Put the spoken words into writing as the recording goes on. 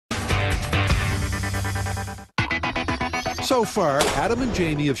So far, Adam and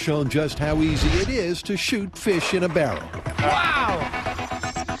Jamie have shown just how easy it is to shoot fish in a barrel. Wow!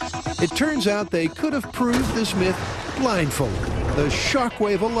 It turns out they could have proved this myth blindfolded. The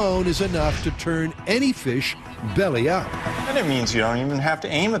shockwave alone is enough to turn any fish belly up. And it means you don't even have to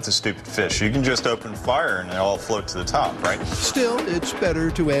aim at the stupid fish. You can just open fire and they all float to the top, right? Still, it's better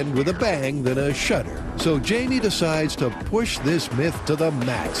to end with a bang than a shudder. So Jamie decides to push this myth to the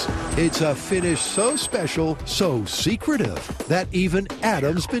max. It's a finish so special, so secretive, that even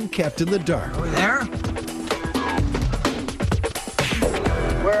Adam's been kept in the dark. Are we there?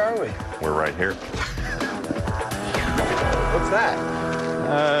 Where are we? We're right here. What's that?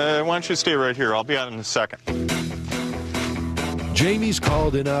 Why don't you stay right here? I'll be out in a second. Jamie's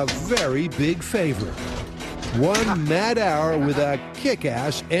called in a very big favor. 1 mad hour with a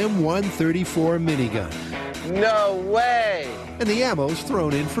kick-ass M134 minigun. No way! And the ammo's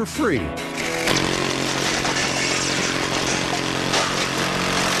thrown in for free.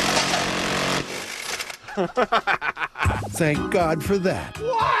 Thank God for that.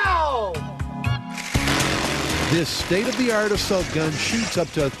 Wow! This state-of-the-art assault gun shoots up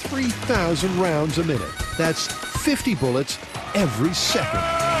to 3,000 rounds a minute. That's 50 bullets every second.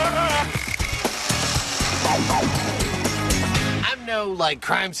 I'm no,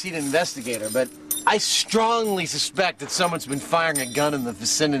 crime scene investigator, but I strongly suspect that someone's been firing a gun in the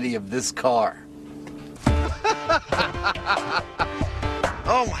vicinity of this car.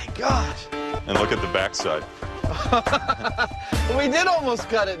 Oh, my gosh. And look at the backside. We did almost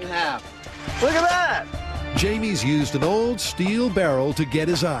cut it in half. Look at that. Jamie's used an old steel barrel to get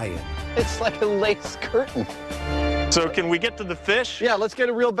his eye in. It's like a lace curtain. So can we get to the fish? Yeah, let's get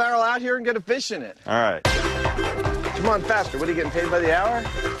a real barrel out here and get a fish in it. All right. Come on, faster. What, are you getting paid by the hour?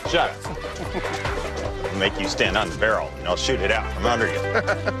 Shut up. I'll make you stand on the barrel, and I'll shoot it out from under you.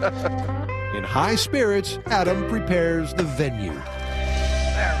 In high spirits, Adam prepares the venue.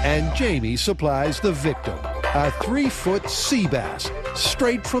 And Jamie supplies the victim, a 3-foot sea bass,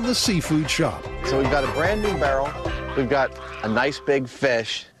 straight from the seafood shop. So we've got a brand new barrel, we've got a nice big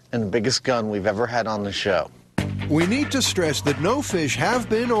fish, and the biggest gun we've ever had on the show. We need to stress that no fish have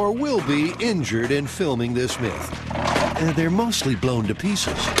been or will be injured in filming this myth. They're mostly blown to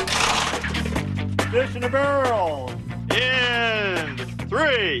pieces. Fish in a barrel. In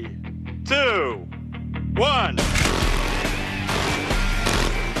 3, 2, 1.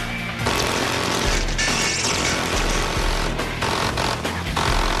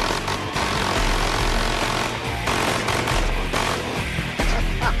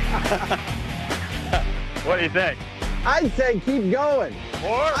 What do you think? I'd say keep going.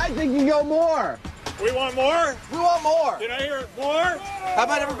 More? I think you go more. We want more? We want more. Did I hear more? How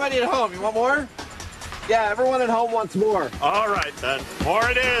about everybody at home? You want more? Yeah, everyone at home wants more. All right, then. More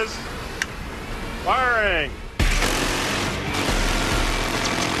it is. Firing.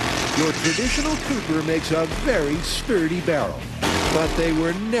 Your traditional Cooper makes a very sturdy barrel, but they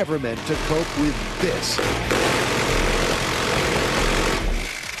were never meant to cope with this.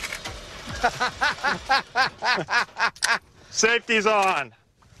 Safety's on.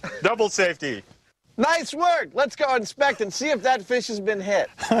 Double safety. Nice work. Let's go inspect and see if that fish has been hit.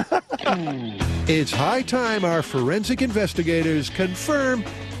 It's high time our forensic investigators confirm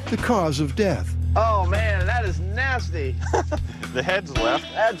the cause of death. Oh, man, that is nasty. The head's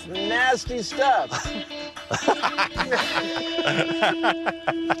left. That's nasty stuff. Would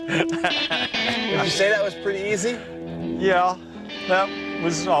you say that was pretty easy? Yeah, that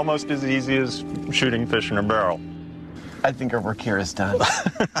was almost as easy as shooting fish in a barrel. I think our work here is done.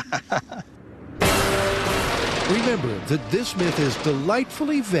 Remember that this myth is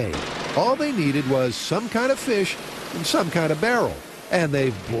delightfully vague. All they needed was some kind of fish and some kind of barrel, and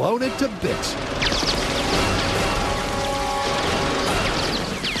they've blown it to bits.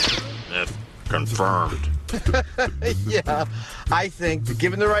 Myth confirmed. Yeah, I think that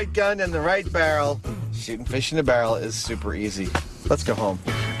given the right gun and the right barrel, shooting fish in a barrel is super easy. Let's go home.